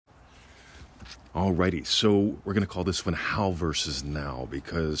Alrighty, so we're going to call this one How versus Now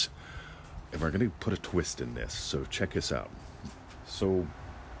because we're going to put a twist in this. So check this out. So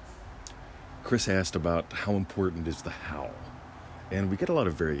Chris asked about how important is the how. And we get a lot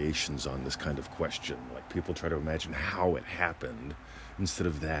of variations on this kind of question. Like people try to imagine how it happened instead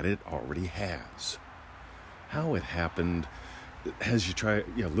of that it already has. How it happened has you try,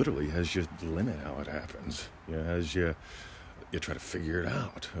 literally has you limit how it happens. As you try to figure it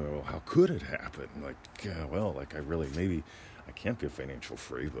out. Oh, how could it happen? I can't be financial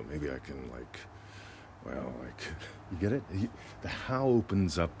free, but maybe I can you get it? The how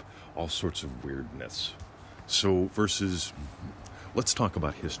opens up all sorts of weirdness. So versus, let's talk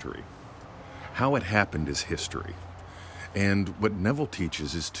about history. How it happened is history. And what Neville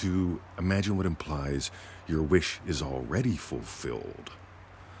teaches is to imagine what implies your wish is already fulfilled.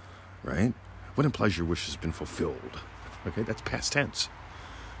 Right? What implies your wish has been fulfilled? Okay, that's past tense.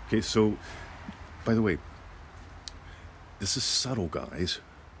 Okay, so, by the way, this is subtle, guys,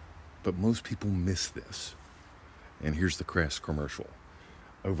 but most people miss this. And here's the crass commercial.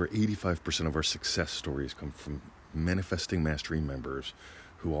 Over 85% of our success stories come from Manifesting Mastery members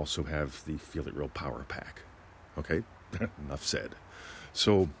who also have the Feel It Real Power Pack. Okay, enough said.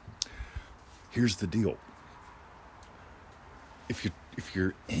 So, here's the deal. If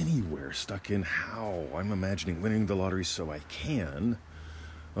you're anywhere stuck in how I'm imagining winning the lottery so I can,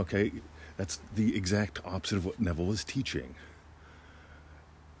 okay, that's the exact opposite of what Neville was teaching.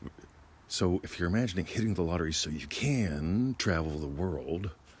 So if you're imagining hitting the lottery so you can travel the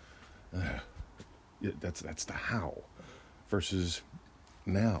world, that's the how. Versus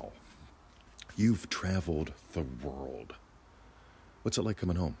now, you've traveled the world. What's it like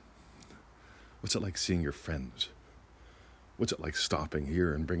coming home? What's it like seeing your friends? What's it like stopping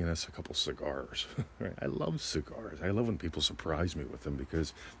here and bringing us a couple cigars? Right? I love cigars. I love when people surprise me with them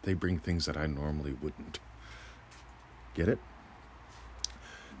because they bring things that I normally wouldn't. Get it?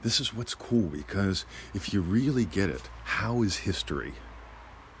 This is what's cool because if you really get it, how is history?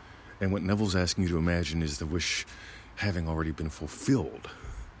 And what Neville's asking you to imagine is the wish having already been fulfilled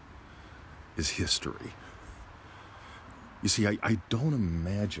is history. You see, I don't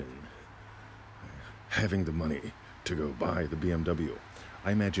imagine having the money to go buy the BMW.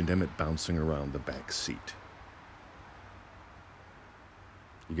 I imagined Emmett bouncing around the back seat.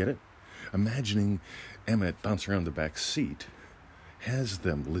 You get it? Imagining Emmett bouncing around the back seat has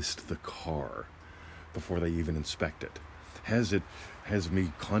them list the car before they even inspect it. Has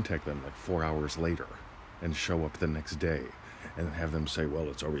me contact them 4 hours later and show up the next day and have them say, well,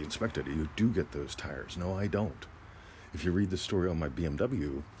 it's already inspected. You do get those tires. No, I don't. If you read the story on my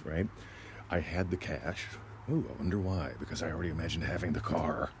BMW, right, I had the cash. Ooh, I wonder why. Because I already imagined having the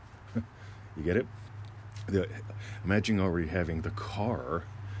car. You get it? Imagining already having the car,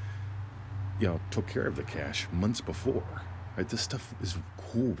 took care of the cash months before. Right? This stuff is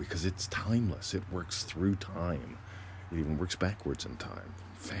cool because it's timeless. It works through time. It even works backwards in time.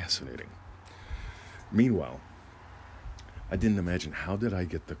 Fascinating. Meanwhile, I didn't imagine how did I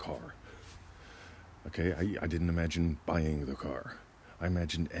get the car. Okay, I didn't imagine buying the car. I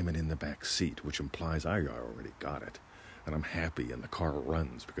imagined Emmett in the back seat, which implies I already got it. And I'm happy, and the car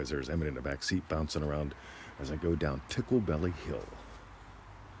runs because there's Emmett in the back seat bouncing around as I go down Ticklebelly Hill.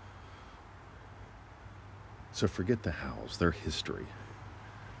 So forget the hows, they're history.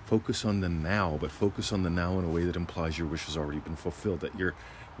 Focus on the now, but focus on the now in a way that implies your wish has already been fulfilled, that your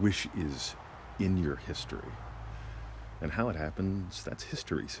wish is in your history. And how it happens, that's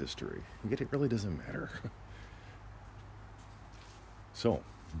history's history. Yet it really doesn't matter. So,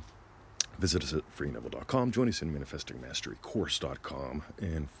 visit us at freeneville.com. Join us in manifestingmasterycourse.com.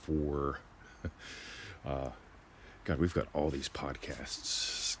 And for, God, we've got all these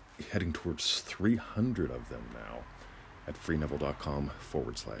podcasts heading towards 300 of them now at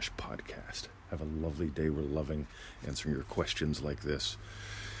freeneville.com/podcast. Have a lovely day. We're loving answering your questions like this.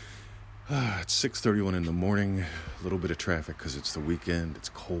 It's 6:31 in the morning. A little bit of traffic because it's the weekend. It's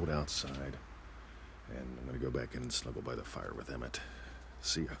cold outside. And I'm going to go back in and snuggle by the fire with Emmett.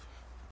 See ya.